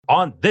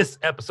On this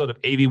episode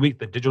of AVWeek,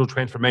 the digital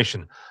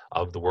transformation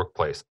of the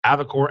workplace,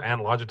 Avocor and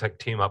Logitech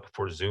team up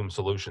for Zoom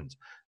solutions.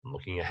 And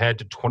looking ahead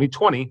to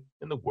 2020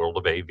 in the world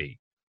of AV.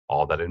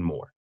 All that and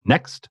more.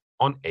 Next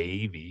on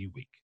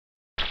AVWeek.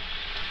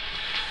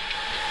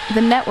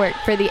 The network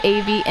for the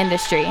AV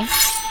industry.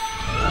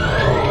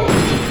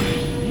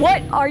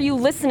 What are you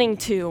listening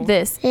to?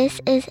 This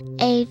is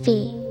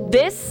AV.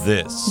 This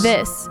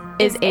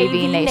is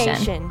AV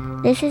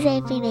Nation. This is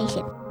AV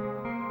Nation.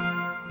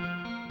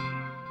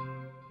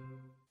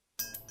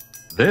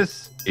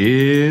 This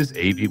is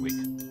AV Week,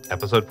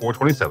 episode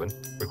 427,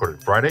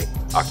 recorded Friday,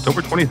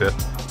 October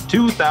 25th,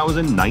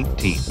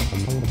 2019.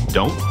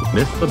 Don't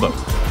miss the boat.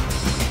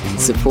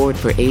 Support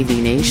for AV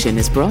Nation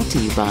is brought to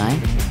you by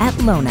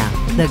Atlona,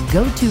 the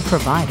go-to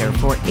provider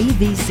for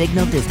AV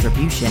signal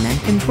distribution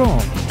and control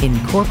in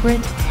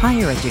corporate,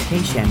 higher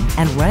education,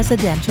 and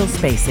residential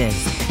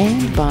spaces.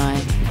 And by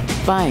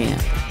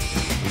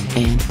Biamp.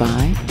 And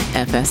by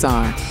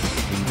FSR.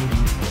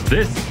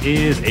 This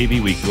is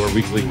AV Week, your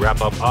weekly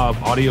wrap-up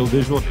of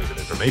audio-visual news and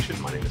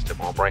information. My name is Tim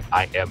Albright.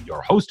 I am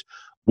your host.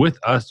 With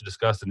us to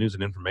discuss the news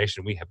and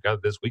information we have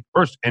got this week.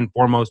 First and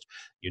foremost,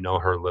 you know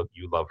her,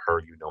 you love her,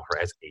 you know her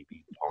as AV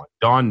Dawn.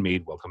 Dawn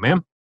Mead, welcome,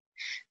 ma'am.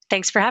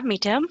 Thanks for having me,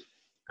 Tim.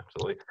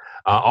 Absolutely.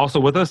 Also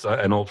with us,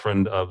 an old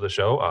friend of the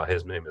show.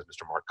 His name is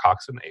Mr. Mark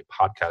Coxon, a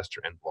podcaster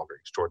and blogger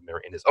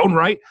extraordinary in his own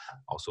right.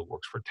 Also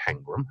works for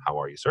Tangram. How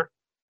are you, sir?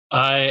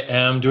 I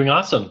am doing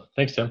awesome.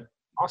 Thanks, Tim.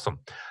 Awesome.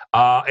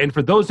 And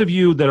for those of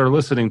you that are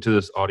listening to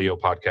this audio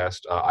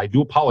podcast, I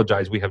do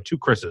apologize. We have two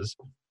Chris's.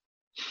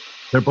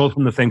 They're both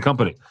from the same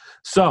company.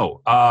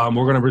 So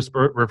we're going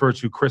to refer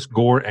to Chris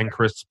Gore and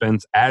Chris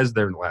Spence as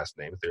their last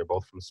names. They're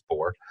both from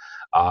Spore.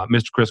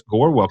 Mr. Chris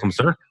Gore, welcome,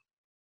 sir.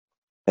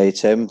 Hey,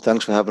 Tim.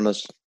 Thanks for having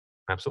us.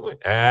 Absolutely.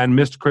 And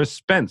Mr. Chris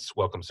Spence,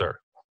 welcome, sir.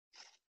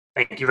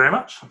 Thank you very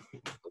much.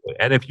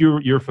 And if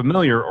you're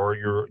familiar or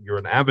you're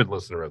an avid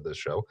listener of this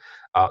show,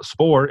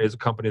 Spore is a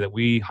company that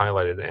we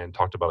highlighted and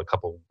talked about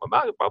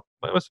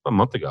a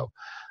month ago.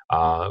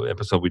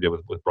 Episode we did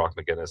with Brock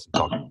McGinnis and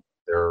talking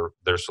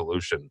their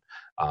solution,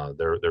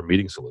 their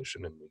meeting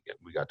solution, and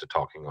we got to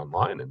talking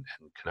online and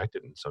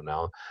connected. And so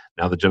now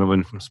the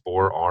gentlemen from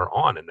Spore are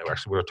on, and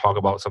actually we're going to talk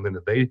about something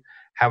that they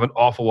have an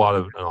awful lot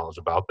of knowledge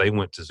about. They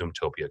went to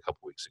Zoomtopia a couple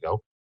weeks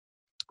ago.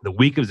 The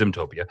week of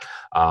Zoomtopia,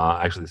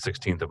 actually the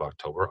 16th of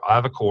October,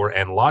 Avocor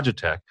and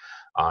Logitech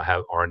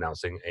are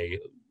announcing a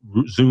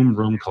Zoom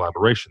room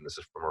collaboration. This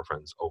is from our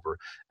friends over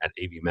at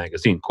AV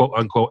Magazine. Quote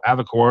unquote,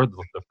 Avocor,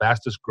 the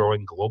fastest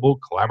growing global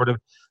collaborative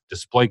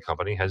display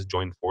company, has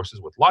joined forces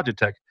with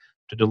Logitech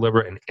to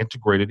deliver an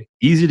integrated,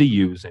 easy to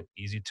use and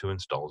easy to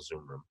install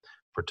Zoom room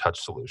for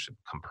touch solution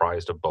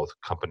comprised of both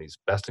companies'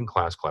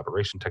 best-in-class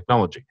collaboration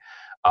technology.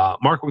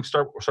 Mark, we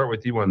start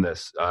with you on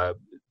this.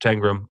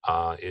 Tangram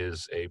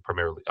is a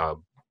primarily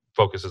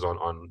focuses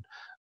on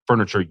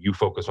furniture. You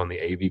focus on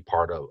the AV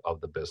part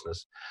of the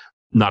business.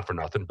 Not for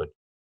nothing, but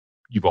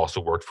you've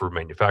also worked for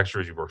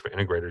manufacturers, you've worked for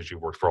integrators,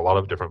 you've worked for a lot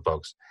of different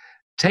folks.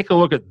 Take a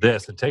look at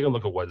this and take a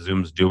look at what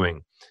Zoom's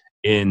doing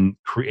in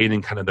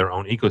creating kind of their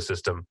own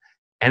ecosystem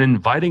and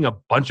inviting a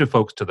bunch of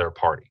folks to their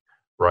party,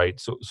 right?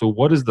 So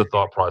what is the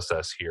thought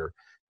process here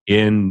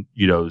in,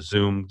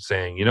 Zoom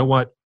saying, you know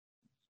what,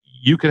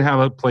 you can have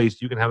a place,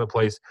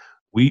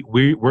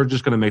 we're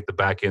just going to make the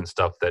back end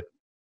stuff that,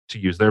 to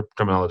use their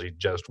terminology,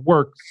 just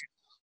works.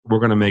 We're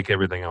going to make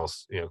everything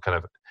else, kind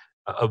of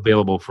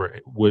available for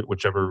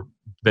whichever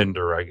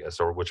vendor, I guess,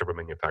 or whichever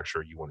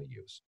manufacturer you want to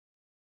use.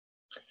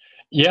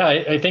 Yeah,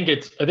 I think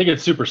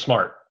it's super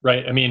smart,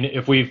 right? I mean,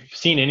 if we've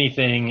seen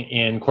anything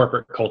in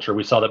corporate culture,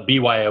 we saw that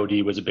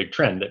BYOD was a big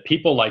trend, that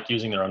people like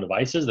using their own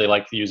devices. They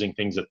like using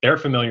things that they're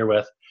familiar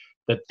with,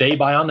 that they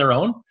buy on their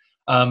own,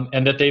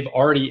 and that they've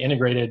already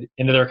integrated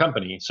into their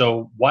company.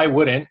 So why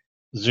wouldn't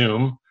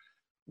Zoom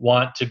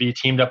want to be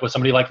teamed up with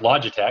somebody like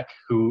Logitech,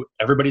 who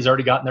everybody's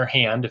already got in their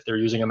hand if they're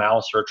using a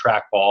mouse or a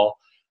trackball,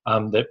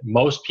 that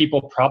most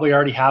people probably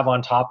already have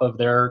on top of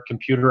their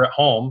computer at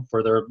home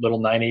for their little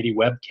 980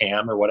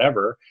 webcam or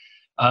whatever.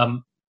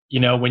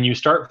 When you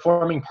start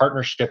forming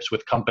partnerships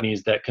with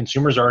companies that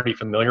consumers are already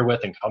familiar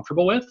with and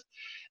comfortable with,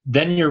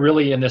 then you're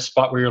really in this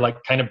spot where you're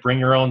like, kind of bring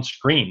your own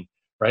screen,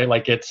 right?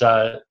 Like it's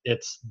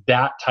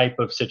that type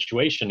of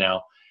situation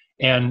now.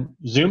 And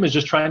Zoom is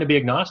just trying to be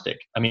agnostic.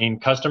 I mean,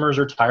 customers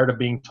are tired of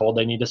being told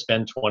they need to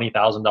spend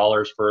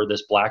 $20,000 for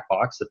this black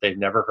box that they've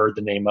never heard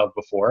the name of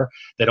before,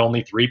 that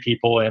only 3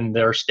 people in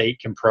their state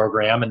can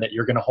program, and that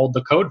you're going to hold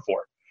the code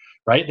for,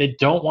 right? They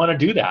don't want to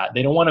do that.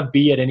 They don't want to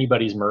be at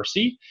anybody's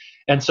mercy.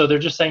 And so they're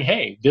just saying,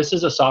 hey, this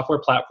is a software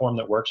platform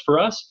that works for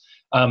us.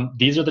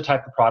 These are the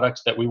type of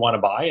products that we want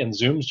to buy. And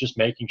Zoom's just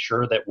making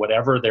sure that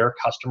whatever their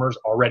customers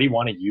already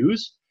want to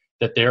use,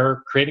 that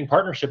they're creating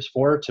partnerships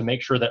for, to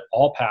make sure that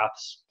all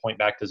paths point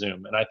back to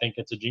Zoom. And I think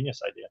it's a genius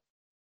idea.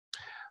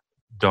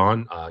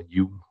 Dawn,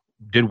 you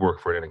did work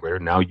for an integrator.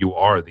 Now you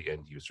are the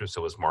end user.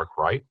 So is Mark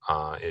right?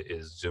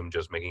 Is Zoom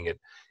just making it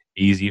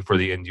easy for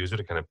the end user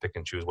to kind of pick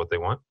and choose what they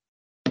want?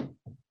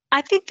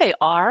 I think they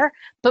are,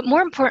 but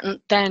more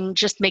important than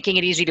just making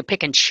it easy to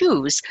pick and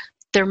choose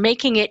they're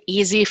making it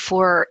easy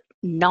for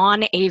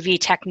non-AV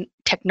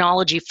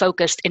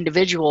technology-focused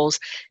individuals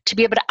to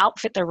be able to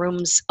outfit their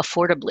rooms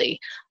affordably.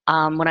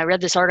 When I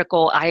read this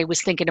article, I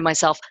was thinking to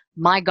myself,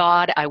 my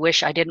God, I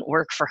wish I didn't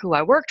work for who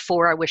I worked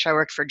for. I wish I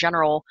worked for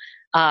General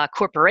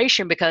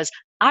Corporation, because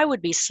I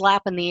would be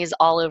slapping these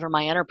all over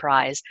my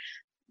enterprise.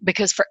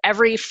 Because for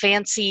every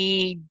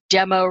fancy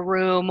demo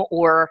room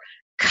or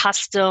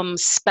custom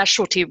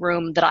specialty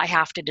room that I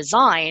have to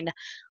design,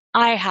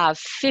 I have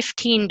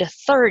 15 to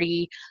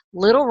 30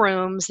 little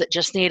rooms that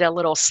just need a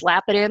little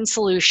slap it in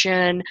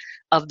solution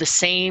of the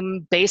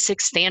same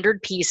basic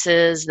standard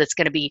pieces that's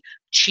going to be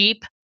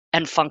cheap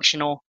and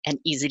functional and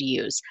easy to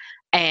use.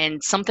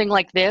 And something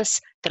like this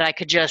that I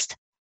could just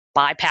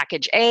buy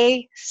package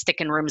A,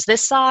 stick in rooms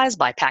this size,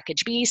 buy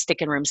package B,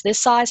 stick in rooms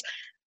this size.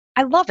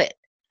 I love it.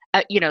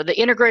 The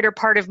integrator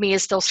part of me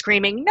is still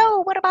screaming,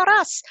 no, what about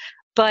us?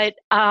 But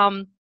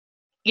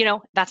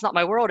that's not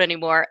my world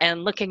anymore.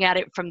 And looking at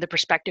it from the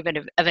perspective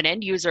of an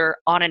end user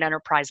on an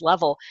enterprise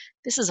level,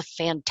 this is a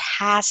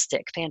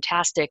fantastic,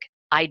 fantastic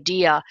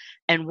idea,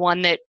 and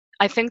one that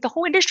I think the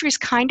whole industry's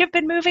kind of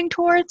been moving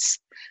towards,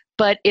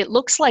 but it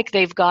looks like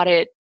they've got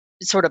it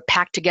sort of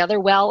packed together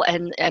well.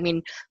 And I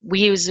mean,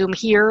 we use Zoom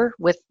here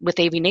with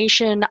AV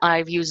Nation.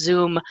 I've used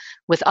Zoom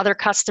with other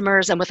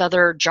customers and with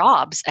other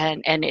jobs,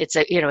 and it's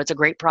a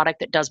great product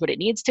that does what it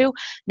needs to.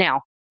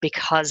 Now,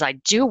 because I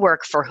do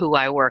work for who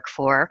I work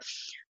for,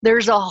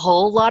 there's a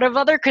whole lot of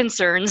other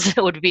concerns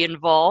that would be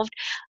involved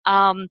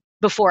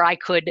before I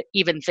could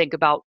even think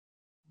about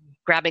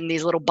grabbing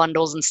these little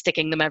bundles and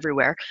sticking them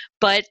everywhere.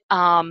 But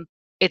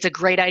it's a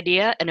great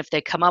idea. And if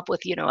they come up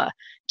with, a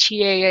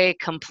TAA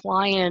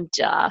compliant,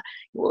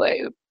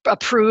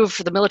 approved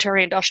for the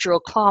military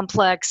industrial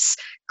complex,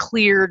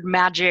 cleared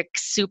magic,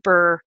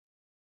 super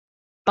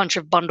bunch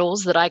of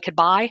bundles that I could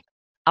buy,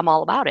 I'm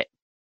all about it.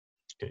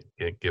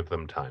 Give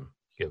them time.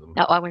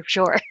 Oh, I'm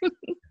sure.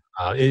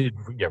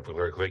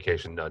 For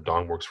clarification,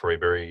 Dawn works for a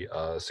very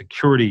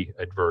security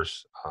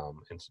adverse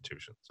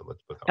institution. So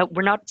let's put that. No,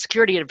 we're not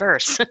security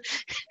adverse.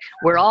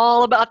 We're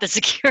all about the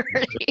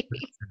security.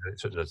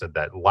 So said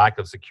that lack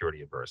of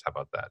security adverse. How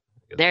about that?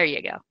 There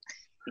you go.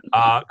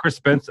 Chris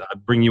Spence,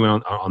 bring you in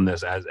on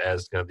this as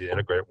kind of the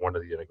integrator, one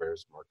of the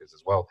integrators, Marcus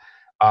as well.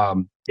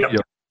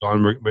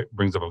 Dawn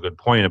brings up a good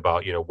point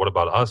about what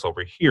about us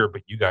over here?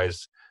 But you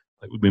guys.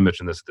 We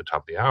mentioned this at the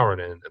top of the hour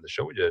and the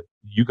show we did.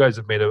 You guys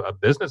have made a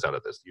business out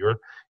of this. You're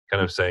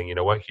kind of saying,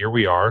 here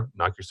we are,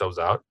 knock yourselves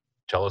out,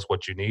 tell us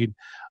what you need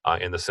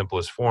in the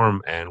simplest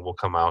form, and we'll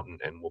come out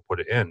and we'll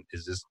put it in.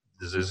 Does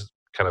this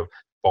kind of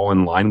fall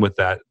in line with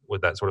that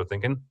sort of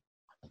thinking?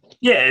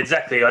 Yeah,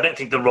 exactly. I don't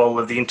think the role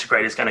of the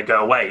integrator is going to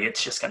go away.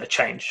 It's just going to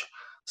change.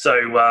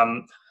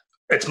 So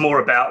it's more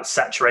about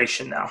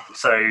saturation now.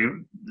 So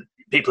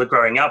people are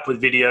growing up with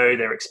video.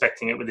 They're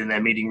expecting it within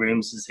their meeting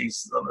rooms as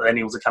these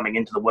millennials are coming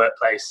into the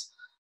workplace.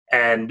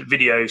 And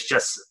video is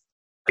just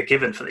a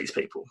given for these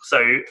people.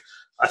 So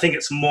I think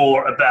it's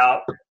more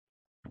about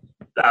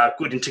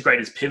good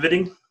integrators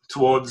pivoting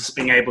towards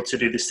being able to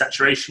do this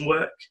saturation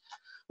work,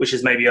 which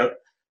is maybe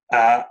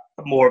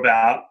more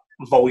about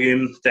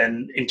volume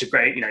than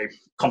integrate,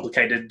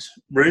 complicated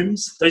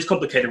rooms. Those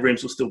complicated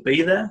rooms will still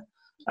be there.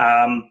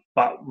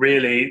 But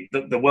really,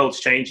 the world's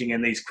changing,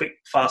 and these quick,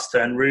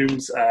 fast-turn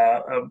rooms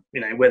are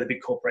where the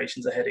big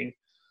corporations are heading.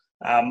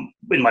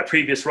 In my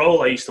previous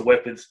role, I used to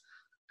work with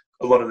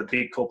a lot of the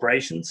big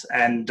corporations,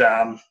 and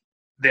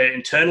they're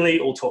internally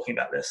all talking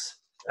about this,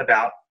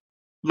 about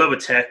lower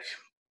tech,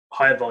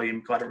 higher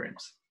volume kind of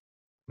rooms.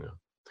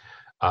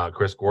 Yeah.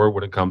 Chris Gore,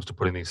 when it comes to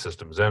putting these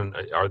systems in,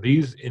 are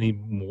these any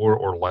more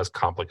or less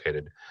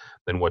complicated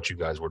than what you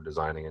guys were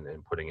designing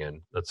and putting in,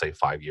 let's say,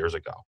 5 years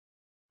ago?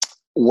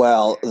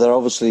 Well, they're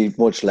obviously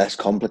much less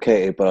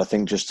complicated, but I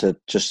think just to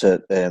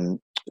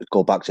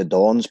go back to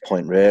Dawn's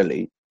point,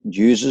 really,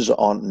 users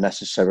aren't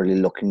necessarily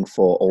looking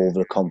for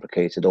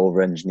over-complicated,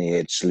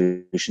 over-engineered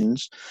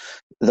solutions.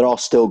 There are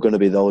still going to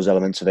be those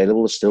elements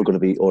available. There's still going to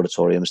be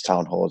auditoriums,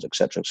 town halls,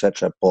 etc.,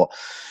 etc. But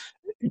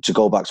to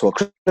go back to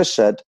what Chris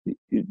said,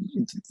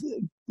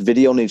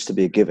 video needs to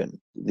be a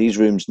given. These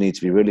rooms need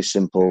to be really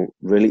simple,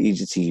 really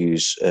easy to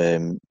use.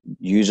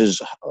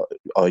 Users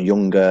are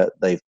younger.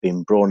 They've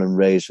been born and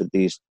raised with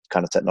these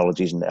kind of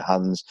technologies in their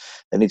hands.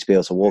 They need to be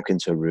able to walk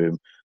into a room,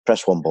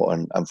 press one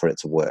button, and for it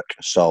to work.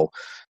 So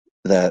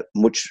they're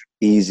much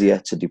easier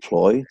to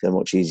deploy. They're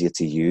much easier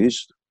to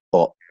use,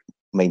 but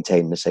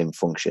maintain the same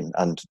function.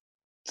 And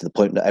to the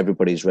point that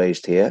everybody's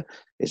raised here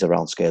is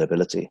around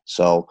scalability.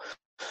 So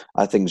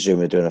I think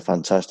Zoom are doing a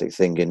fantastic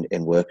thing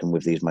in working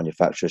with these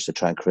manufacturers to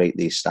try and create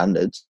these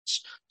standards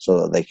so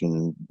that they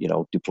can,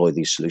 deploy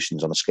these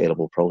solutions on a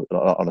scalable,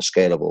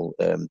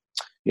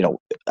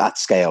 at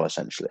scale,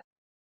 essentially.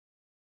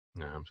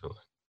 Yeah,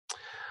 absolutely.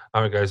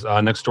 All right, guys.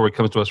 Next story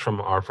comes to us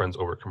from our friends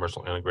over at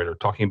Commercial Integrator,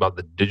 talking about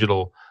the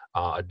digital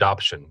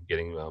adoption,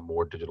 getting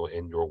more digital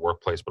in your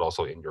workplace, but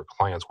also in your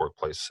client's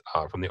workplace.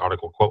 From the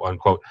article, quote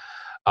unquote,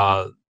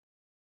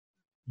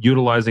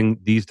 utilizing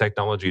these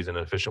technologies in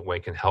an efficient way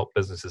can help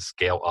businesses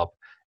scale up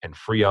and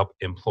free up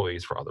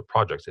employees for other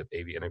projects. If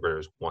AV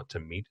integrators want to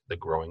meet the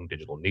growing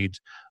digital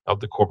needs of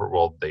the corporate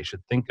world, they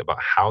should think about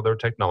how their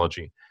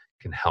technology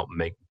can help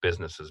make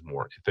businesses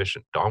more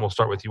efficient. Don, we'll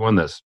start with you on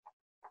this,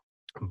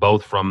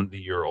 both from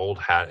your old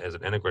hat as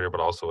an integrator,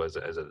 but also as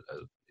a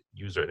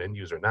user, an end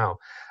user now,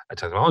 a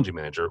technology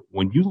manager.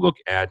 When you look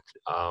at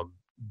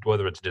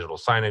whether it's digital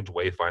signage,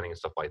 wayfinding, and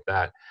stuff like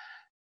that,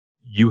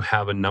 you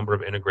have a number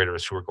of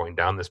integrators who are going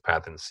down this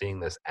path and seeing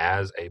this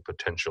as a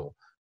potential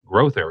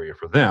growth area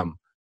for them.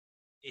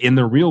 In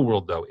the real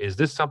world, though, is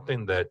this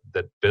something that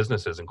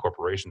businesses and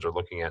corporations are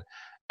looking at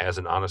as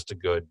an honest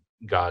to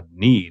God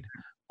need,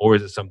 or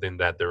is it something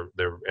that their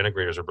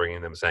integrators are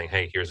bringing them saying,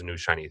 hey, here's a new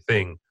shiny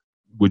thing,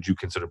 would you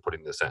consider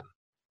putting this in?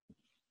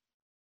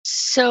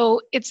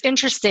 So it's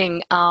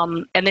interesting,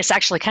 and this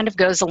actually kind of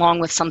goes along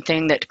with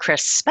something that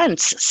Chris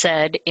Spence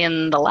said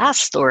in the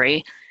last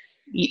story.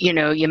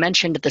 You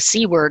mentioned the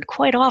C word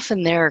quite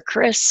often there,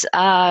 Chris.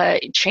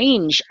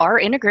 Change. Our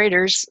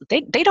integrators,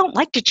 they don't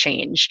like to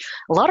change.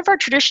 A lot of our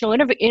traditional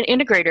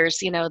integrators,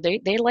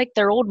 they like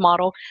their old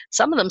model.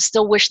 Some of them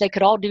still wish they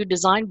could all do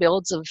design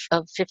builds of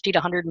 $50,000 to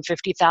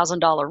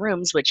 $150,000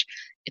 rooms, which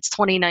it's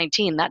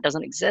 2019. That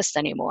doesn't exist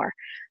anymore.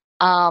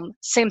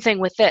 Same thing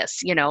with this.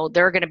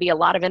 There are going to be a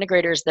lot of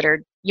integrators that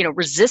are,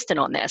 resistant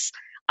on this.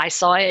 I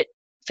saw it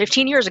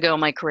 15 years ago in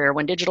my career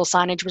when digital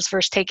signage was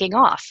first taking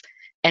off.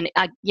 And,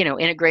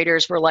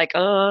 integrators were like,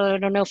 oh, I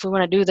don't know if we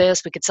want to do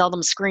this. We could sell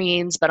them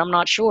screens, but I'm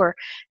not sure.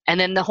 And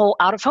then the whole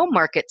out-of-home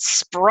market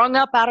sprung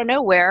up out of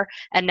nowhere.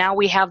 And now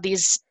we have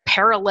these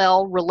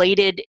parallel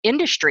related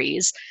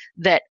industries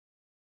that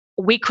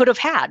we could have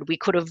had. We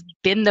could have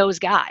been those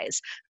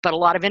guys. But a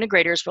lot of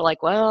integrators were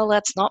like, well,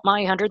 that's not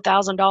my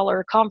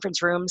 $100,000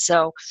 conference room,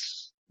 so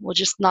we're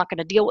just not going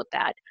to deal with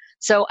that.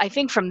 So I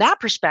think from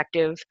that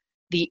perspective,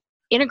 the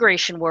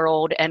integration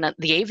world and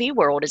the AV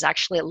world is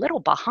actually a little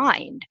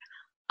behind.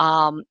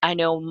 I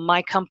know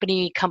my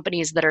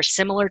companies that are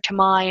similar to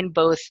mine,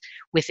 both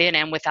within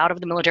and without of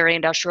the military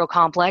industrial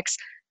complex,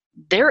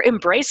 they're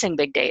embracing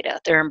big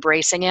data. They're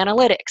embracing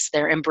analytics.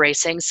 They're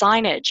embracing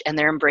signage, and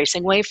they're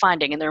embracing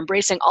wayfinding, and they're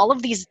embracing all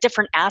of these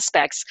different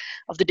aspects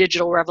of the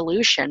digital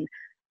revolution,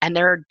 and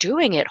they're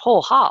doing it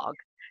whole hog.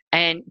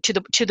 And to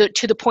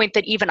the point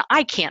that even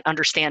I can't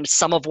understand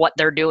some of what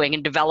they're doing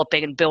and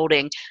developing and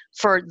building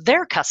for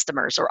their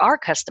customers or our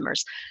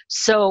customers.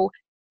 So,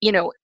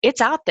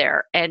 it's out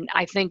there. And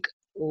I think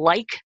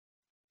like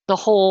the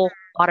whole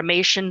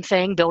automation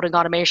thing, building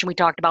automation we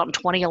talked about in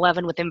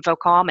 2011 with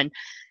Infocom, and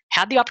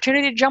had the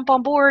opportunity to jump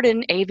on board,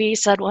 and AV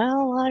said,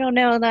 well, I don't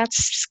know, that's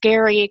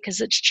scary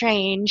because it's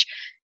change.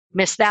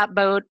 Missed that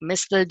boat,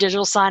 missed the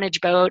digital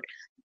signage boat.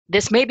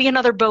 This may be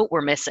another boat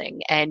we're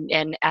missing. And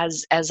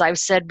as I've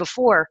said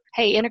before,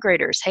 hey,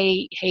 integrators,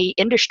 hey,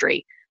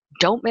 industry,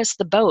 don't miss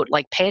the boat.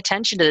 Like, pay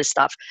attention to this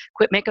stuff.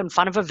 Quit making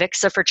fun of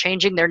Avixa for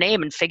changing their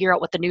name and figure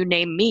out what the new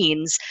name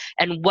means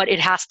and what it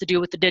has to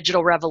do with the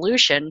digital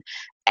revolution,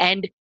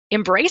 and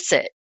embrace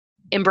it.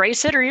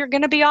 Embrace it, or you're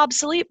going to be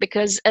obsolete,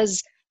 because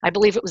as I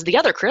believe it was the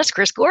other Chris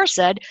Gore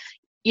said,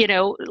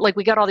 like,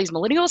 we got all these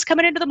millennials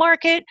coming into the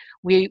market.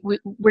 We're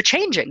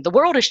changing. The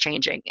world is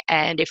changing.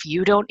 And if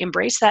you don't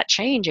embrace that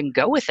change and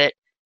go with it,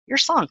 you're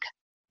sunk.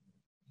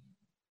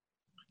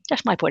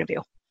 That's my point of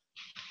view.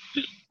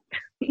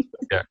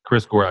 Yeah,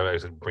 Chris Gore, I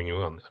was bring you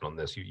on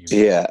this.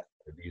 Yeah.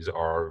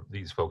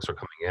 These folks are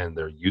coming in.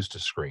 They're used to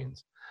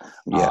screens.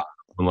 Yeah.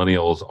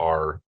 Millennials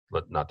are,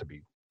 not to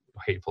be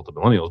hateful to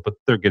millennials, but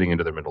they're getting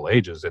into their middle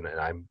ages, and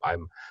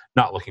I'm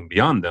not looking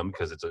beyond them,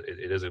 because it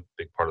is a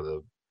big part of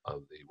the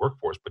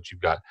workforce. But you've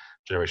got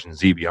Generation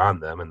Z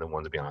beyond them, and the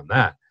ones beyond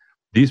that.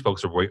 These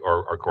folks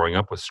are growing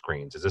up with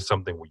screens. Is this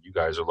something where you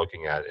guys are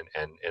looking at,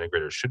 and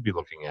integrators should be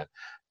looking at,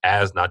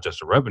 as not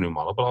just a revenue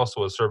model, but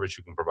also a service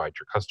you can provide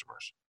your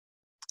customers?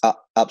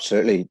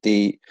 Absolutely.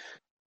 The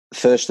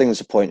first thing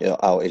to point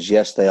out is,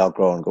 yes, they are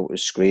growing up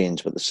with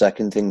screens, but the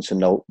second thing to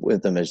note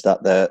with them is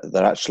that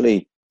they're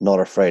actually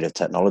not afraid of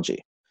technology.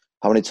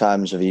 How many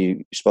times have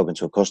you spoken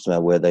to a customer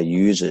where their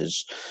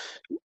users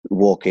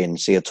walk in,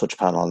 see a touch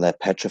panel, and they're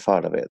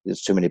petrified of it?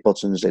 There's too many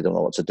buttons, they don't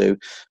know what to do.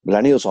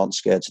 Millennials aren't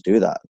scared to do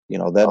that. They're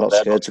not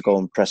scared to go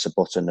and press a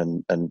button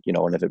and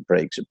if it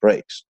breaks, it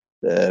breaks.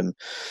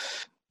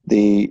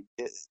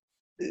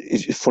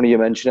 It's funny you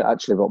mention it,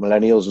 actually, about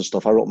millennials and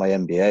stuff. I wrote my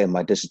MBA, and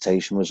my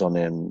dissertation was on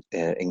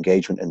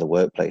engagement in the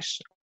workplace,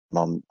 and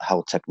on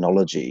how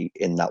technology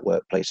in that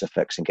workplace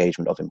affects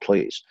engagement of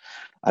employees.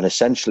 And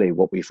essentially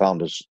what we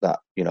found is that,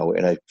 in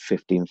a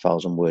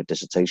 15,000 word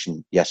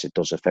dissertation, yes, it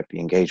does affect the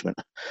engagement.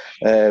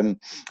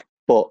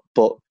 But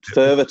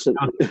further to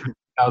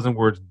 1,000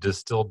 words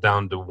distilled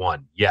down to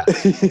one. Yes.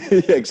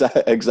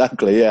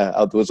 Exactly. Yeah.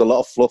 There was a lot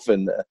of fluff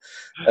in there.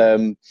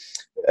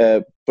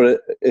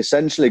 But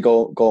essentially,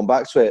 going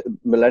back to it,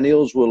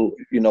 millennials will,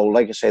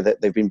 like I say,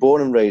 that they've been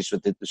born and raised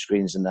with the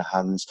screens in their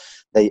hands.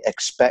 They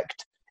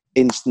expect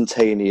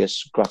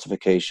instantaneous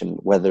gratification,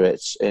 whether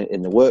it's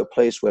in the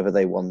workplace, whether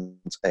they want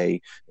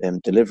a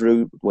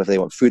delivery, whether they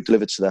want food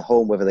delivered to their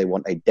home, whether they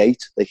want a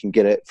date, they can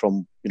get it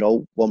from,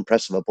 one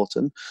press of a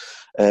button.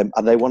 And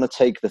they want to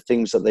take the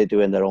things that they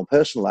do in their own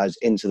personal lives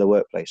into the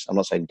workplace. I'm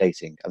not saying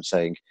dating, I'm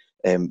saying,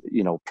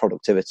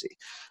 productivity.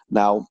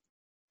 Now,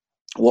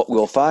 what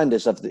we'll find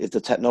is that if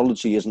the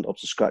technology isn't up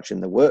to scratch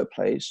in the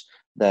workplace,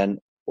 then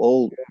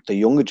all the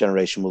younger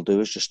generation will do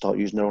is just start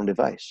using their own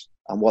device.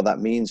 And what that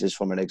means is,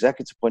 from an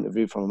executive point of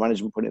view, from a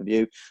management point of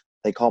view,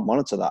 they can't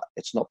monitor that.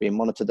 It's not being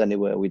monitored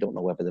anywhere. We don't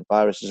know whether the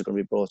viruses are going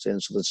to be brought in.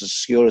 So there's a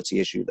security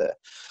issue there.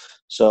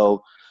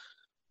 So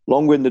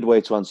long-winded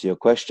way to answer your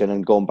question,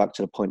 and going back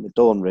to the point that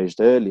Dawn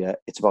raised earlier,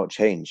 it's about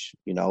change.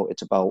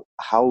 It's about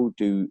how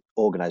do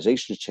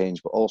organizations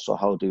change, but also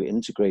how do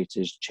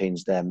integrators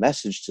change their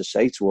message to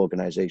say to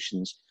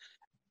organizations,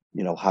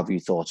 have you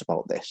thought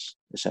about this,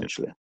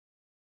 essentially?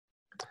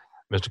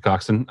 Mr.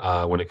 Coxon,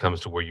 when it comes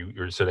to where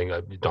you're sitting,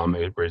 Don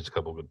raised a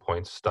couple of good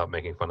points. Stop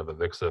making fun of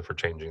Avixa for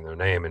changing their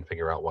name and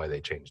figure out why they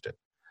changed it.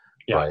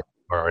 Yeah. Right?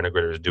 Are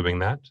integrators doing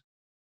that?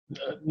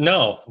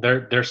 No,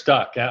 they're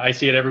stuck. I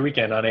see it every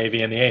weekend on AV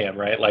and the AM,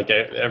 right? Like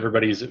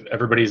everybody's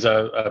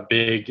a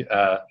big,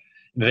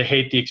 they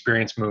hate the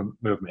experience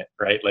movement,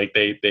 right? Like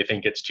they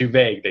think it's too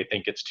vague. They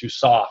think it's too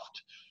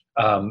soft.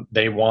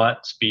 They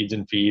want speeds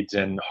and feeds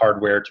and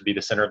hardware to be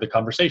the center of the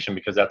conversation,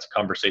 because that's a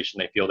conversation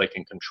they feel they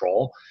can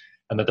control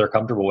and that they're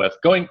comfortable with.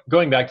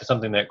 Going back to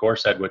something that Gore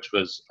said, which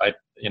was, I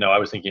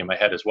was thinking in my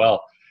head as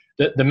well.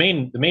 The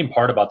main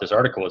part about this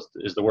article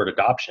is the word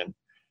adoption,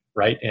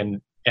 right?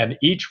 And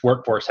each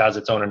workforce has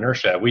its own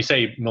inertia. We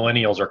say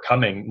millennials are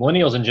coming.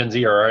 Millennials and Gen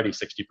Z are already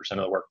 60% of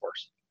the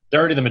workforce.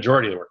 They're already the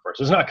majority of the workforce.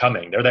 It's not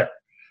coming. They're there,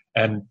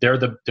 and they're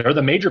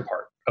the major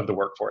part of the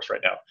workforce right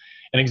now.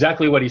 And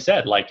exactly what he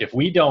said. Like if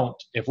we don't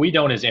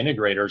as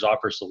integrators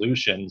offer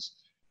solutions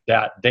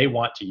that they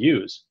want to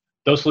use,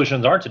 those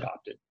solutions aren't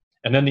adopted.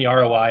 And then the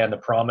ROI and the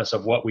promise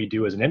of what we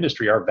do as an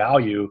industry, our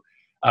value,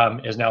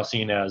 is now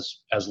seen as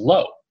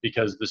low,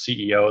 because the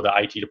CEO, the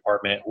IT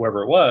department,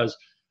 whoever it was,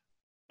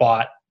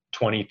 bought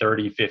 $20,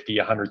 $30,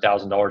 $50,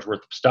 $100,000 worth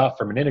of stuff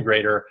from an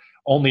integrator,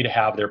 only to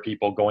have their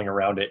people going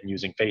around it and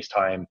using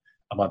FaceTime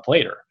a month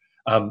later.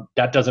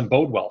 That doesn't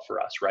bode well for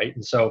us, right?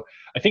 And so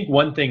I think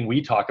one thing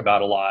we talk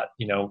about a lot,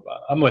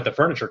 I'm with a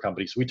furniture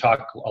company, so we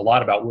talk a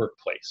lot about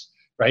workplace,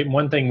 right? And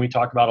one thing we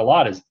talk about a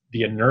lot is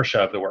the inertia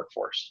of the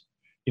workforce.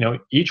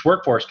 Each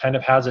workforce kind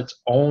of has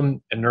its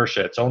own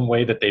inertia, its own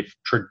way that they've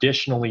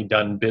traditionally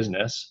done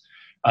business,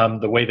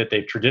 the way that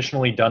they've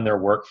traditionally done their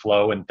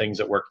workflow and things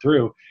that work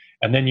through.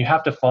 And then you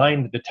have to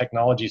find the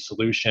technology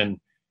solution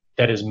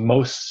that is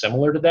most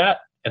similar to that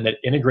and that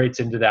integrates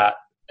into that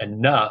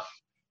enough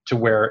to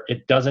where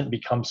it doesn't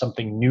become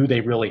something new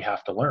they really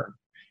have to learn.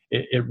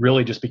 It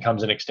really just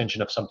becomes an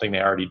extension of something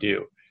they already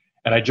do.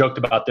 And I joked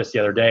about this the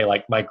other day,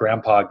 like my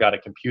grandpa got a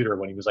computer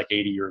when he was like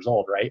 80 years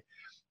old, right?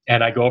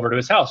 And I go over to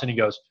his house and he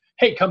goes,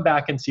 "Hey, come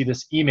back and see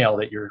this email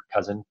that your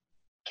cousin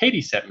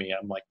Katie sent me."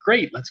 I'm like,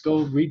 "Great, let's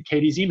go read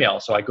Katie's email."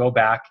 So I go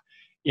back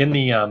in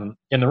the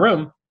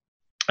room,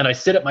 and I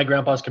sit at my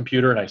grandpa's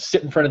computer and I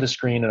sit in front of the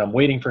screen and I'm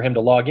waiting for him to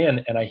log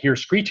in, and I hear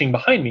screeching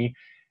behind me,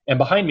 and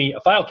behind me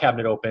a file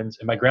cabinet opens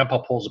and my grandpa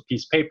pulls a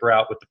piece of paper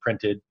out with the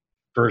printed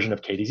version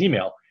of Katie's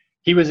email.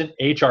 He was an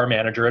HR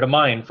manager at a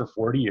mine for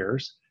 40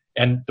 years.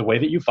 And the way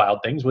that you filed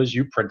things was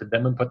you printed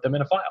them and put them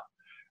in a file,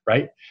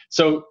 right?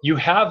 So you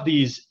have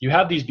these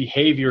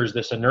behaviors,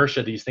 this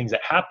inertia, these things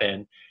that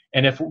happen.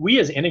 And if we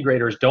as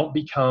integrators don't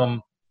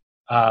become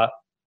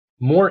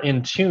more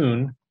in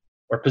tune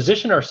or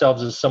position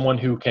ourselves as someone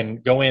who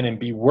can go in and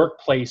be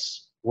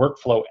workplace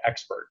workflow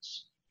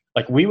experts,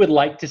 like we would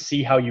like to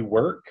see how you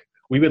work.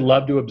 We would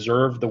love to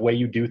observe the way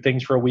you do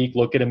things for a week,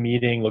 look at a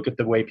meeting, look at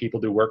the way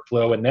people do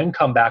workflow, and then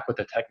come back with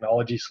a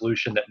technology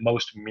solution that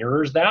most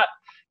mirrors that,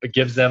 but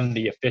gives them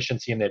the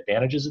efficiency and the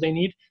advantages that they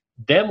need.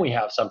 Then we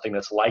have something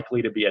that's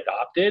likely to be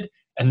adopted,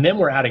 and then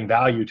we're adding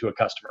value to a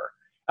customer,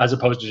 as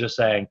opposed to just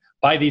saying,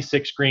 buy these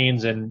 6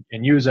 screens and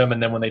use them,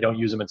 and then when they don't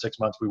use them in 6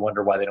 months, we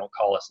wonder why they don't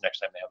call us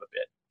next time they have a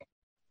bid.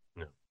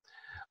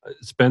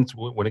 Spence,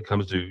 when it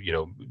comes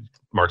to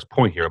Mark's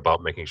point here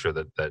about making sure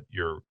that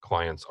your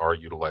clients are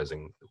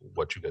utilizing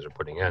what you guys are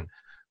putting in,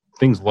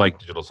 things like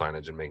digital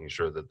signage and making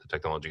sure that the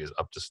technology is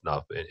up to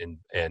snuff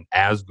and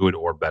as good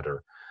or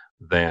better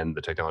than the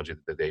technology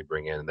that they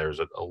bring in. There's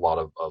a lot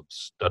of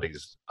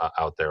studies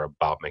out there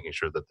about making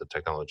sure that the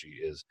technology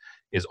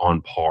is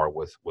on par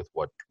with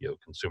what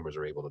consumers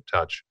are able to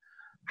touch.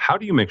 How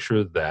do you make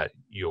sure that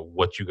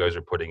what you guys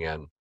are putting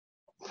in,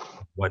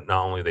 what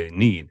not only they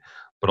need,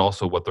 but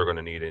also what they're going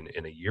to need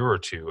in a year or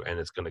two, and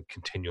it's going to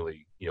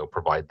continually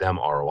provide them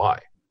ROI?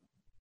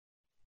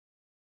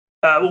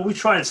 Well, we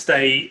try and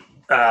stay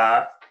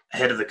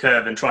ahead of the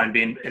curve and try and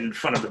be in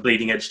front of the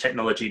bleeding edge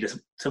technology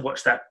to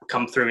watch that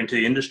come through into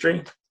the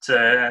industry,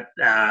 to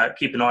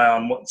keep an eye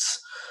on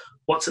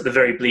what's at the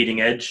very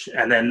bleeding edge,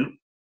 and then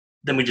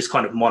we just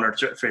kind of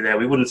monitor it through there.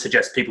 We wouldn't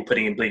suggest people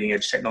putting in bleeding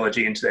edge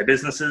technology into their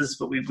businesses,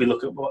 but we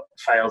look at what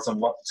fails and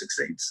what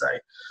succeeds. So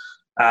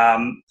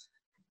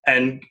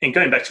And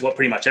going back to what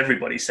pretty much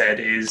everybody said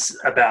is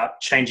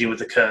about changing with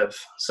the curve.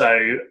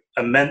 So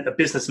a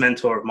business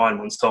mentor of mine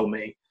once told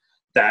me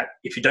that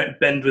if you don't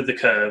bend with the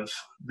curve,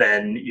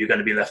 then you're going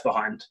to be left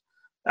behind.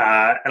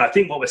 And I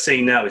think what we're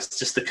seeing now is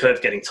just the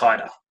curve getting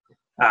tighter.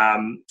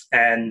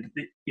 And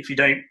if you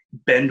don't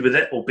bend with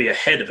it or be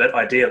ahead of it,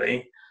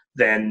 ideally,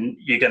 then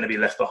you're going to be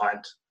left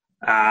behind.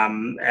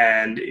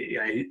 And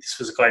this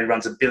was a guy who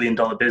runs $1 billion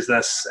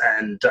business,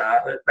 and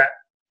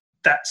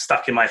that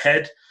stuck in my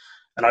head.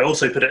 And I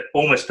also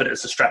almost put it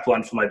as a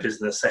strapline for my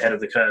business, ahead of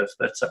the curve,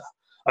 but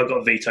I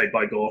got vetoed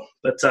by Gore.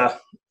 But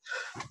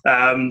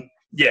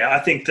I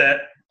think that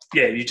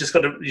you've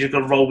got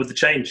to roll with the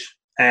change.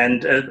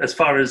 And as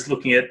far as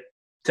looking at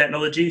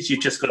technologies,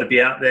 you've just got to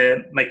be out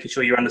there, making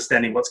sure you're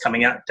understanding what's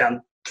coming out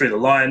down through the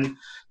line.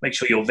 Make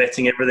sure you're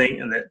vetting everything,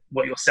 and that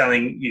what you're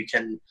selling you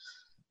can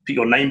put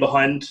your name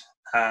behind,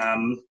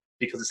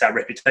 because it's our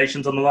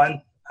reputation's on the line.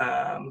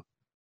 All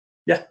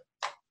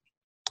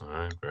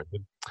right, very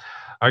good.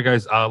 All right,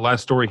 guys.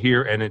 Last story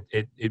here, and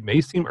it may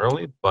seem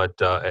early, but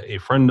a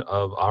friend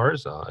of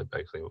ours,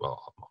 actually,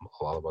 well,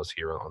 a lot of us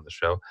here on the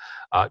show,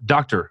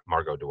 Dr.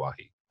 Margot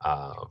Dawahi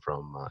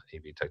from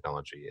AV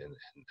Technology and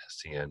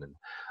SCN and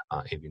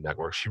AV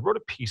Network. She wrote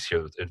a piece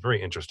here that's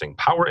very interesting: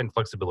 Power and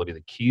Flexibility,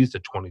 the Keys to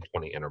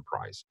 2020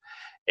 Enterprise.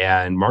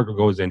 And Margot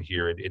goes in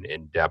here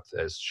in depth,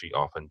 as she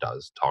often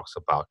does, talks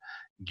about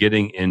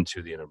getting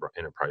into the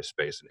enterprise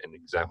space and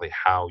exactly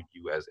how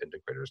you as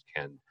integrators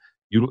can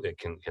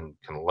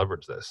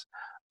leverage this.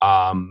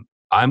 I'm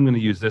going to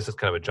use this as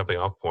kind of a jumping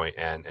off point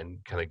and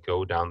kind of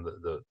go down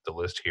the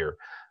list here.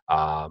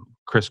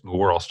 Chris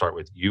Gore, I'll start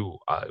with you.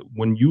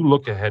 When you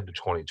look ahead to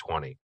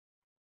 2020,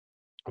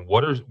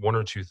 what are one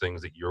or two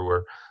things that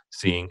you're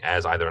seeing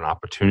as either an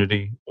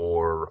opportunity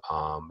or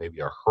maybe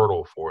a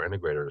hurdle for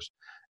integrators,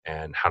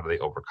 and how do they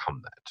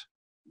overcome that?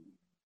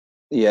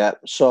 Yeah,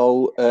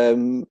 so I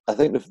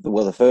think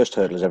the first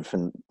hurdle is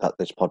everything that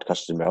this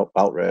podcast is about.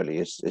 Really,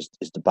 is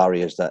the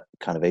barriers that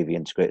kind of AV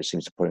integrators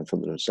seems to put in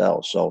front of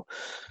themselves. So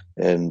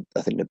I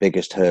think the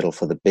biggest hurdle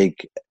for the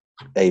big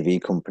AV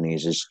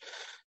companies is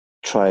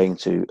trying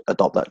to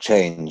adopt that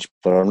change.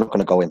 But I'm not going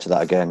to go into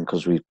that again,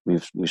 because we've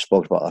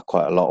spoken about that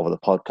quite a lot over the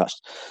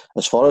podcast.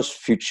 As far as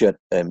future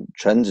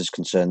trends is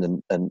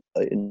concerned, and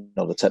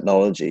the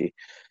technology,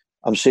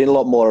 I'm seeing a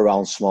lot more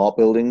around smart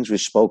buildings.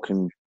 I've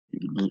spoken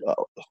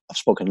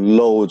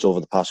loads over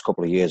the past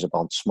couple of years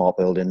about smart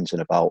buildings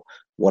and about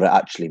what it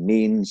actually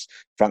means.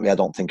 Frankly, I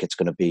don't think it's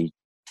going to be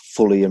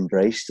fully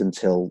embraced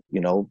until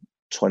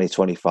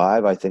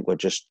 2025. I think we're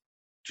just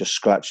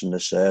scratching the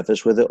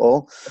surface with it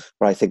all,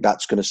 but I think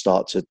that's going to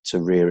start to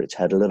rear its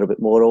head a little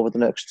bit more over the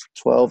next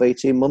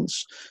 12-18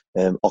 months.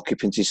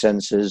 Occupancy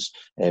sensors,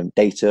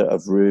 data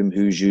of room,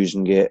 who's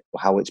using it,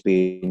 how it's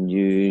being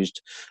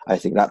used. I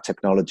think that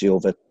technology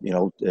over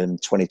in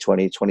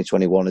 2020,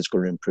 2021 is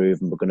going to improve,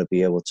 and we're going to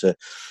be able to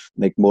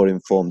make more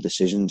informed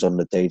decisions on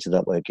the data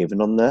that we're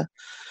given on there.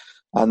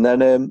 And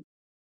then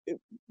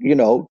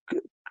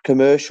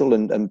commercial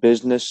and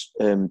business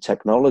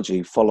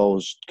technology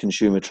follows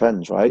consumer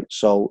trends, right?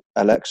 So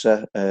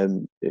Alexa,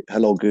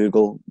 hello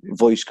Google,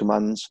 voice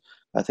commands.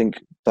 I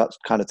think that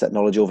kind of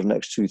technology over the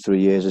next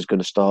 2-3 years is going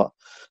to start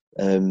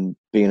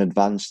being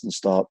advanced and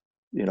start,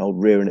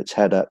 rearing its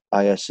head at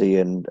ISE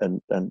and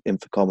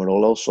Infocom and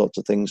all those sorts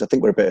of things. I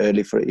think we're a bit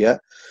early for it yet,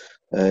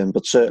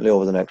 but certainly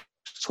over the next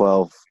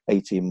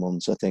 12-18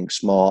 months, I think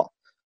smart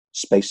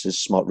spaces,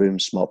 smart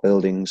rooms, smart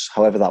buildings,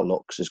 however that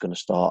looks, is going to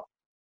start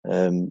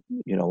is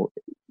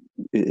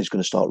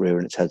going to start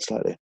rearing its head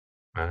slightly.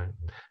 All right.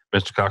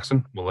 Mr.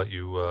 Coxon, we'll let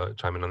you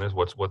chime in on this.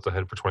 What's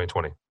ahead for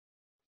 2020?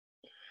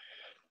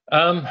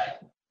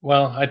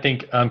 Well, I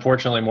think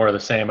unfortunately more of the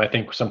same. I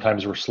think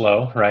sometimes we're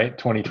slow, right?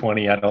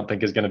 2020, I don't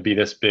think is going to be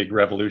this big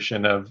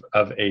revolution of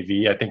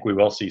AV. I think we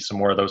will see some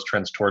more of those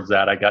trends towards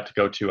that. I got to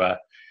go to an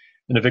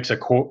Avixa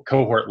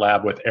cohort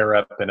lab with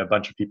AREP and a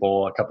bunch of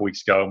people a couple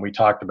weeks ago, and we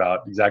talked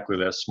about exactly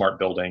this, smart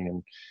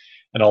building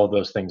and all of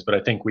those things. But I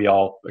think we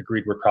all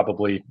agreed we're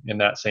probably in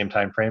that same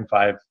time frame,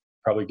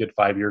 probably a good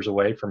 5 years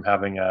away from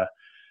having a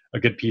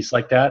good piece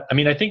like that. I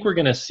mean, I think we're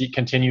going to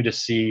continue to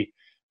see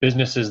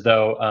businesses,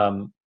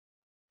 though,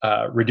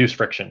 reduce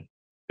friction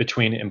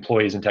between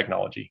employees and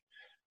technology.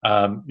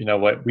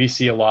 What we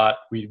see a lot,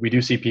 we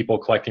do see people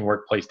collecting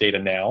workplace data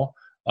now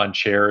on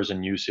chairs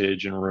and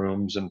usage and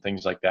rooms and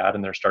things like that,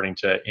 and they're starting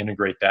to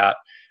integrate that.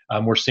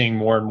 We're seeing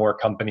more and more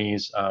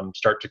companies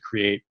start to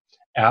create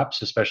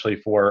apps, especially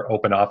for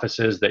open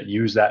offices, that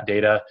use that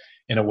data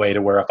in a way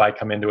to where if I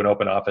come into an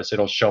open office,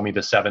 it'll show me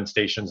the 7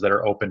 stations that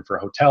are open for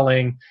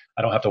hoteling.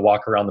 I don't have to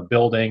walk around the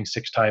building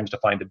 6 times to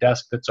find a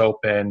desk that's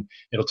open.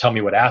 It'll tell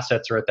me what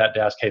assets are at that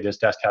desk. Hey, this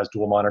desk has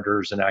dual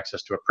monitors and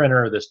access to a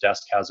printer. This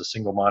desk has a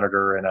single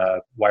monitor and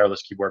a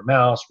wireless keyboard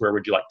mouse. Where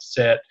would you like to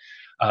sit?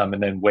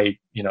 And then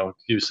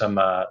do some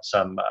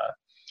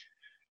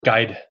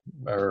guide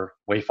or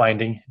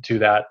wayfinding to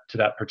that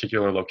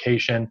particular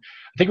location. I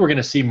think we're going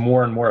to see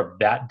more and more of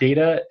that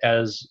data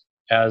as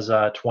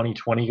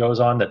 2020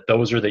 goes on, that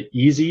those are the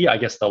easy, I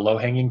guess, the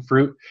low-hanging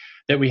fruit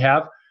that we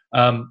have.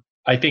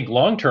 I think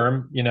long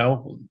term,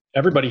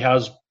 everybody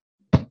has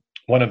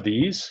one of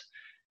these,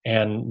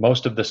 and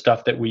most of the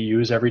stuff that we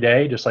use every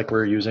day, just like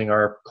we're using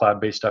our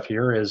cloud-based stuff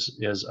here,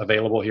 is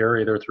available here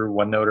either through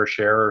OneNote or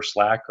Share or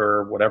Slack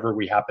or whatever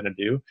we happen to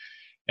do.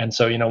 And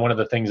so, one of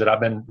the things that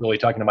I've been really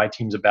talking to my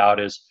teams about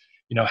is,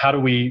 how do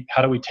we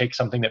take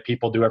something that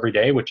people do every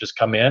day, which is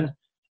come in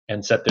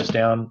and set this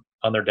down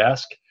on their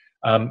desk?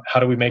 How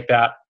do we make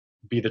that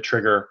be the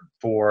trigger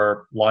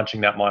for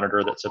launching that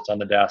monitor that sits on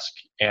the desk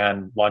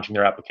and launching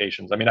their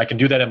applications? I mean, I can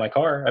do that in my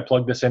car. I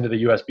plug this into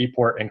the USB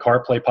port and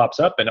CarPlay pops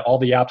up, and all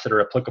the apps that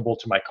are applicable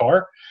to my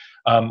car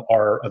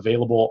are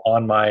available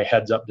on my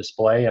heads-up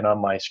display and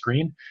on my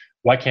screen.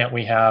 Why can't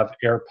we have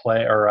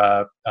AirPlay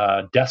or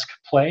Desk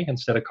Play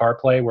instead of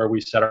CarPlay, where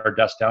we set our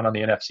desk down on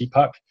the NFC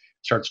puck,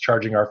 starts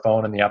charging our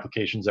phone, and the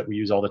applications that we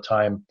use all the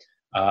time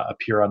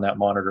appear on that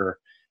monitor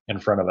in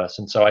front of us?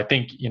 And so I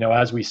think,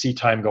 as we see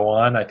time go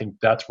on, I think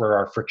that's where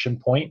our friction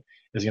point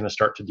is going to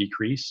start to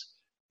decrease,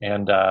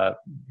 and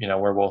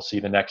where we'll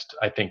see the next,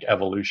 I think,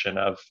 evolution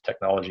of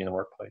technology in the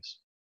workplace.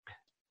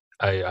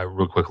 I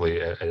real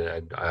quickly,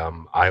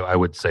 I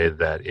would say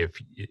that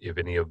if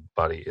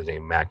anybody is a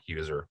Mac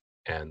user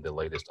and the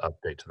latest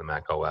update to the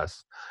Mac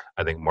OS,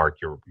 I think, Mark,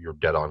 you're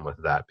dead on with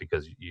that,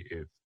 because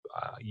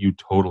you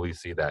totally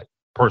see that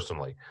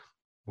personally.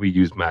 We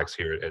use Macs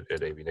here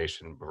at AV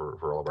Nation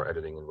for all of our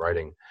editing and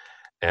writing.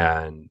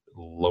 And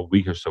a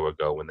week or so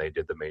ago, when they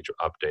did the major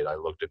update, I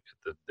looked at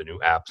the new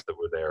apps that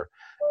were there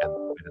and the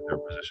way that they're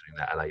positioning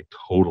that, and I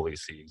totally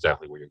see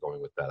exactly where you're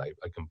going with that. I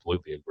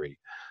completely agree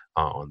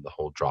on the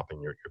whole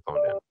dropping your phone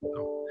in.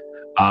 So,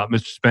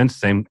 Mr. Spence,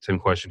 same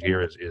question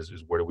here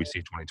is where do we see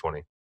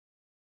 2020?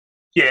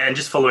 Yeah, and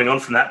just following on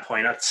from that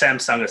point,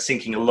 Samsung are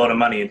sinking a lot of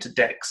money into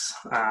DeX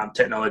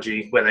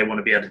technology, where they want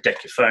to be able to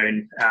deck your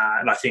phone,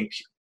 and I think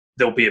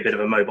there'll be a bit of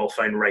a mobile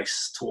phone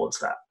race towards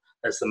that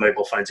as the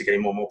mobile phones are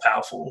getting more and more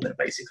powerful. They're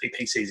basically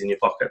PCs in your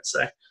pocket.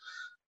 So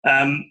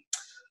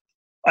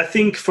I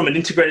think from an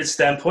integrated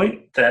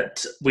standpoint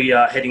that we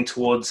are heading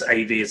towards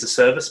AV as a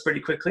service pretty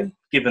quickly,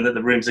 given that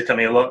the rooms are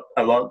coming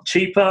a lot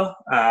cheaper,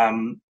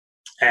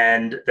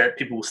 and that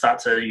people will start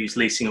to use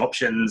leasing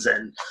options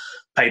and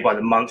pay by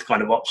the month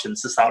kind of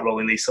options to start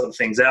rolling these sort of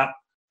things out.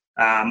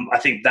 I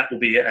think that will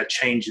be a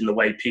change in the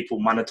way people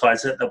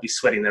monetize it. They'll be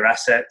sweating their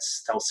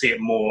assets. They'll see it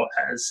more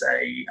as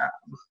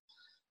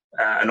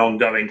an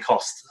ongoing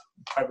cost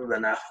rather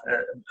than a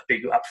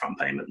big upfront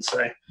payment.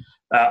 So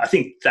I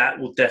think that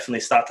will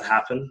definitely start to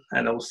happen,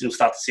 and you'll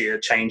start to see a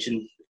change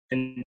in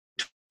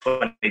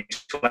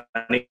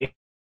 2020.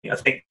 I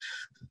think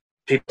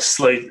people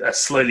are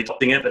slowly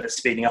adopting it, but it's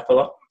speeding up a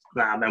lot.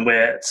 And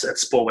at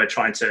Spore, we're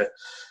trying to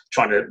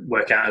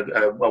work out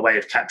a way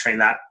of capturing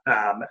that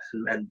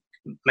and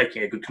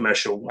making a good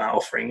commercial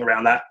offering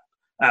around that.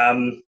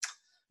 And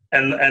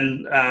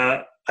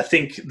I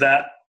think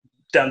that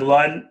down the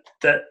line,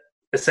 that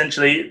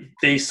essentially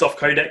the soft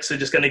codecs are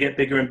just going to get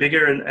bigger and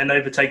bigger and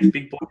overtake the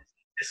big boys,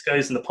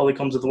 Discos and the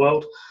Polycoms of the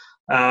world,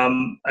 are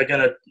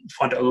going to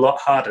find it a lot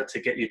harder to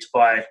get you to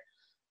buy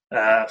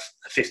a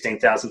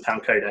 £15,000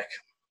 codec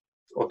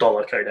or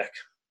dollar codec,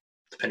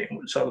 depending on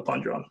which side of the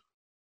pond you're on.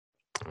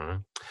 All right.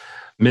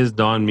 Ms.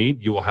 Dawn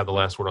Mead, you will have the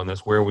last word on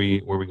this. Where are we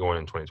going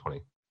in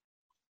 2020?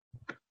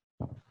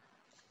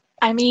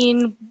 I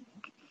mean,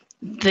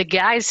 the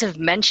guys have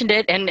mentioned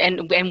it,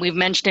 and we've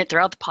mentioned it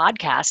throughout the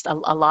podcast.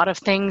 A lot of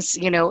things,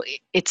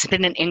 it's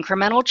been an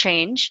incremental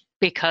change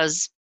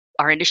because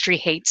our industry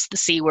hates the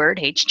C word,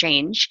 hates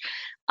change.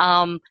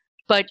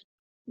 But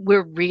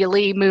we're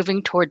really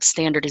moving towards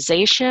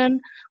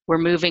standardization. We're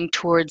moving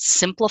towards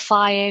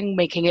simplifying,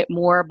 making it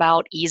more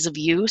about ease of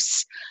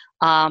use.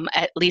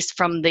 At least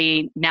from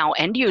the now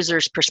end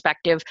user's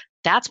perspective,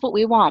 that's what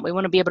we want. We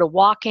want to be able to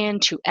walk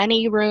into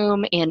any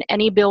room in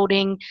any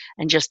building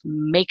and just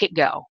make it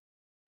go.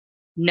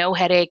 No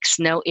headaches,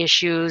 no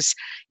issues.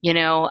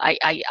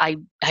 I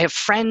have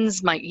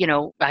friends, I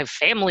have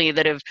family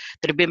that have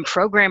been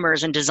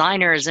programmers and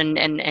designers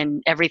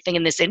and everything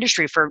in this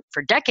industry for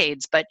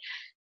decades, but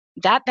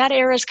that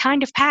era is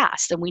kind of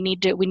past, and we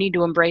need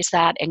to embrace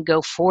that and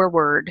go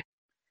forward,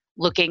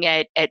 looking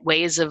at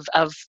ways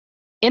of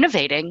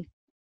innovating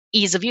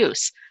ease of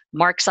use.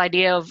 Mark's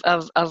idea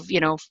of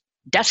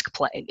desk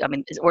play. I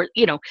mean, or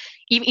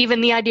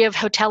even the idea of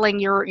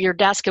hoteling your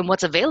desk and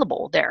what's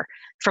available there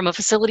from a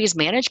facilities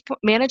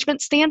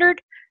management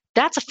standard.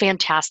 That's a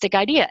fantastic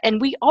idea.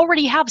 And we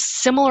already have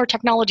similar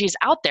technologies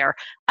out there.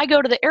 I go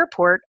to the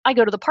airport, I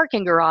go to the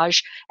parking garage,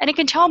 and it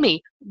can tell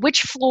me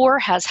which floor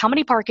has how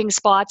many parking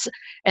spots.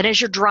 And as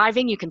you're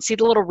driving, you can see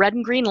the little red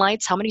and green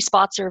lights, how many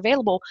spots are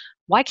available.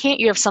 Why can't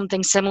you have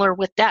something similar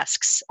with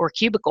desks or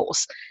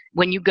cubicles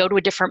when you go to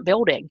a different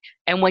building?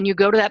 And when you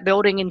go to that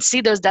building and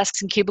see those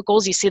desks and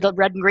cubicles, you see the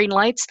red and green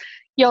lights.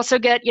 You also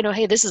get,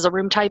 hey, this is a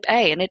room type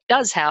A, and it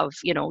does have,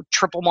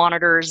 triple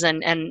monitors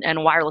and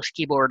wireless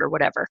keyboard or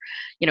whatever,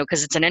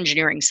 because it's an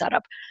engineering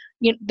setup.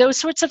 Those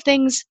sorts of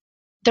things,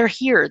 they're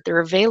here, they're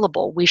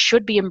available. We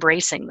should be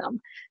embracing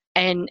them.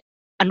 And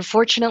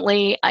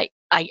unfortunately,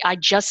 I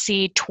just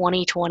see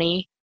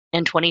 2020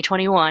 and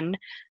 2021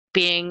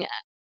 being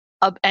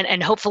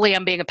and hopefully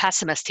I'm being a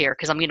pessimist here,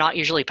 because I'm not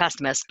usually a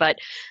pessimist, but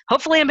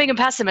hopefully I'm being a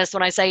pessimist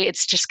when I say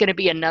it's just going to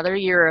be another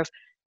year of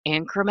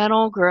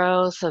incremental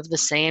growth of the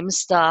same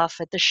stuff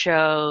at the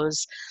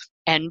shows,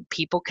 and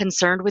people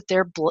concerned with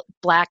their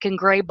black and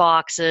gray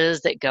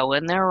boxes that go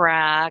in their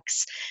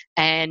racks.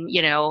 And,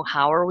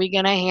 how are we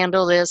going to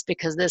handle this?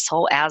 Because this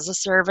whole as a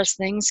service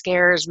thing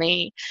scares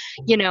me.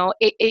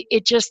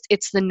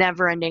 It's the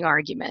never ending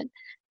argument.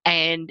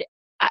 And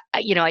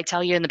I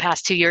tell you, in the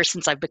past 2 years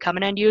since I've become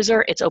an end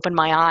user, it's opened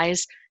my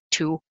eyes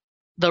to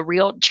the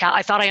real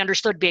I thought I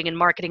understood, being in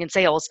marketing and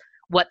sales,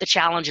 what the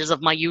challenges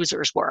of my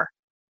users were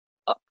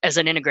as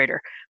an integrator.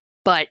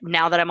 But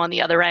now that I'm on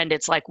the other end,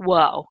 it's like,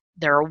 whoa,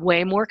 there are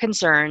way more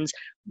concerns,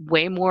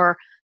 way more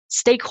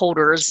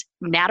stakeholders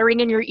nattering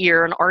in your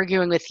ear and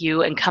arguing with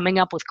you and coming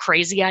up with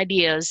crazy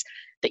ideas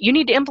that you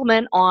need to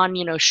implement on,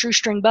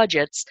 shoestring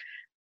budgets,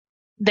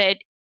 that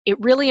it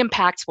really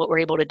impacts what we're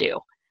able to do.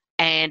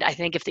 And I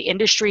think if the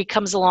industry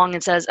comes along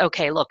and says,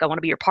 okay, look, I want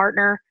to be your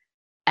partner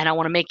and I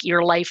want to make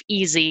your life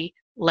easy,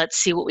 let's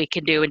see what we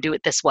can do and do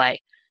it this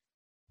way.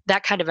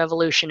 That kind of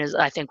evolution is,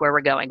 I think, where we're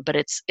going. But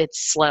it's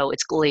slow,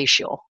 it's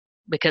glacial,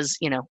 because,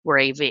 we're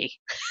AV.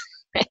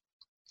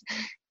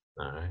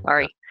 All right.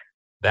 Sorry.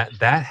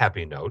 That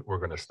happy note, we're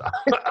going to stop.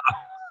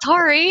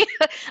 Sorry.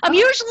 I'm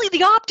usually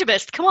the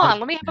optimist. Come on,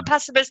 let me have a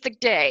pessimistic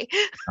day.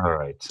 All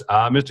right.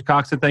 Mr.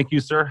 Coxon, thank you,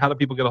 sir. How do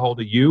people get a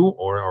hold of you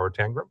or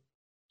Tangram?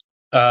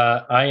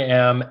 I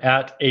am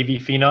at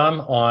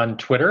AVPhenom on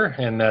Twitter,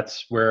 and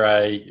that's where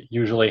I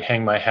usually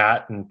hang my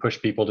hat and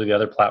push people to the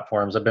other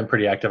platforms. I've been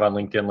pretty active on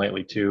LinkedIn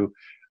lately too.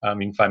 You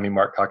can find me,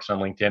 Mark Coxon,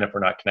 on LinkedIn. If we're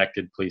not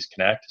connected, please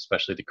connect,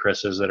 especially the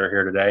Chris's that are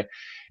here today.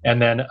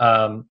 And then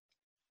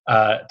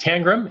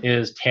Tangram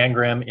is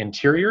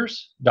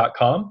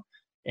tangraminteriors.com,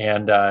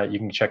 and you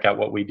can check out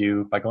what we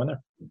do by going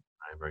there.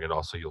 Very good.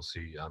 Also, you'll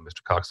see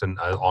Mr. Coxon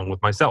along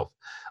with myself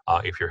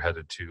if you're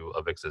headed to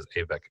Avix's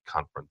AVWeek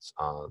conference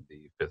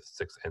the 5th,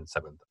 6th, and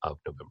 7th of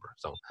November.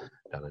 So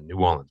down in New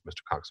Orleans,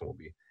 Mr. Coxon will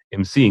be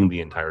emceeing the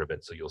entire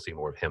event, so you'll see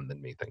more of him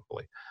than me,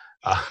 thankfully.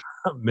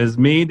 Ms.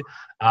 Mead,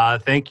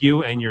 thank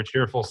you and your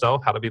cheerful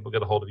self. How do people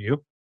get a hold of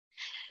you?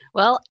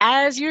 Well,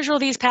 as usual,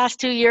 these past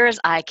 2 years,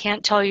 I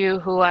can't tell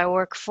you who I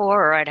work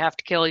for, or I'd have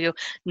to kill you.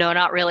 No,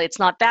 not really. It's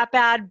not that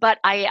bad, but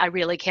I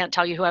really can't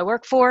tell you who I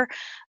work for.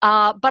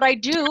 But I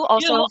do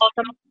also,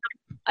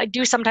 I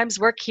do sometimes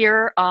work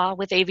here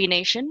with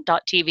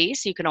AVNation.tv,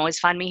 so you can always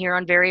find me here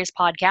on various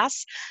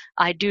podcasts.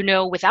 I do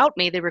know without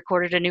me, they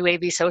recorded a new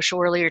AV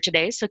social earlier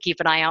today, so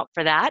keep an eye out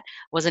for that.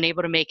 Wasn't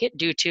able to make it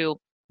due to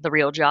the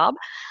real job.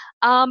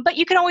 But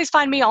you can always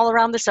find me all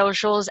around the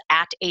socials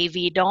at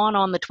AV Dawn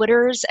on the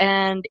Twitters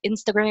and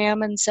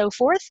Instagram and so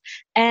forth,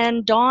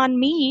 and Dawn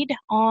Mead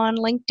on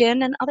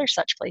LinkedIn and other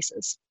such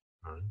places.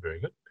 All right, very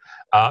good.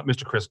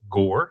 Mr. Chris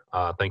Gore,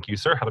 thank you,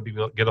 sir. How do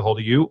people get a hold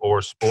of you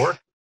or Spore?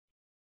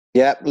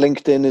 Yeah,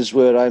 LinkedIn is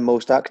where I'm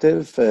most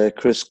active.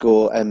 Chris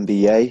Gore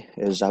MBA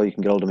is how you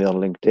can get hold of me on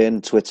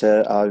LinkedIn.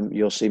 Twitter,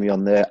 you'll see me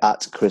on there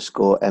at Chris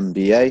Gore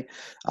MBA,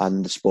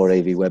 and the Spore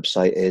AV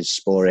website is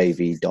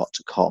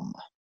sporeav.com.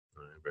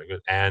 Very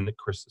good. And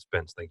Chris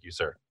Spence, thank you,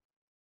 sir.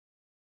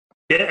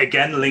 Yeah,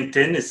 again,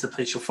 LinkedIn is the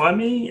place you'll find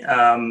me.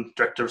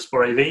 Director of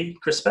Spore AV,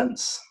 Chris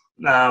Spence.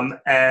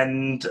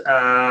 And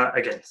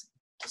again,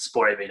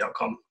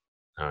 sporeav.com.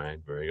 All right,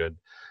 very good.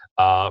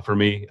 For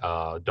me,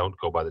 don't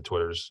go by the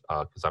Twitters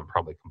because I'm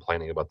probably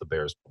complaining about the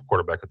Bears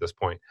quarterback at this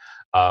point.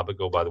 But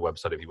go by the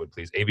website if you would,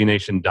 please.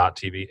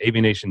 AVNation.tv.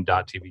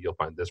 AVNation.tv. You'll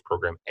find this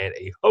program and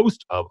a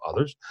host of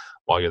others.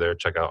 While you're there,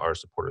 check out our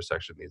supporter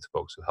section. These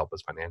folks who help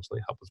us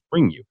financially, help us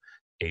bring you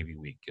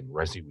AVWeek and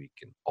ResiWeek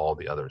and all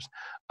the others.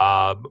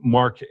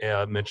 Mark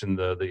mentioned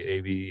the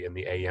AV and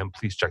the AM.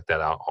 Please check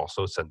that out.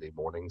 Also, Sunday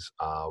mornings,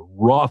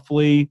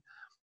 roughly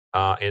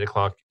 8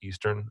 o'clock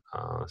Eastern.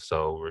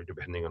 So we're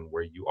depending on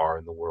where you are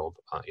in the world,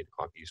 8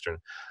 o'clock Eastern.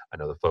 I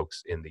know the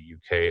folks in the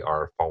UK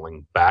are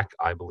falling back,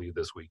 I believe,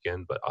 this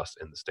weekend, but us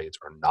in the States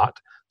are not.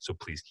 So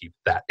please keep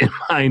that in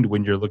mind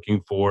when you're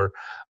looking for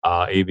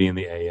AV in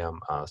the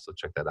AM. So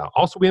check that out.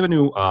 Also, we have a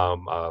new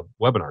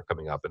webinar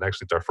coming up, and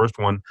actually it's our first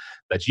one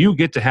that you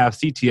get to have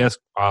CTS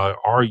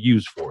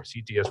RUs for,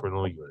 CTS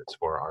renewal units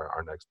for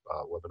our next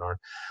webinar.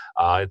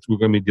 We're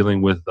going to be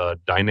dealing with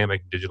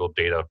dynamic digital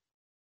data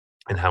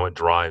and how it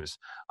drives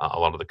a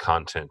lot of the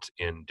content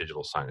in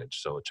digital signage.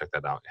 So check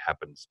that out. It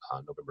happens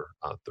November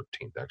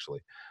 13th, actually,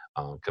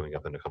 coming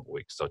up in a couple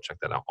weeks. So check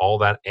that out. All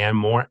that and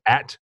more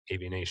at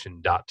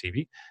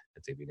avnation.tv.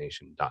 That's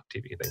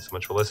avnation.tv. Thanks so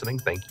much for listening.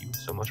 Thank you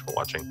so much for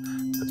watching.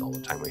 That's all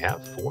the time we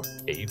have for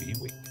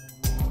AV Week.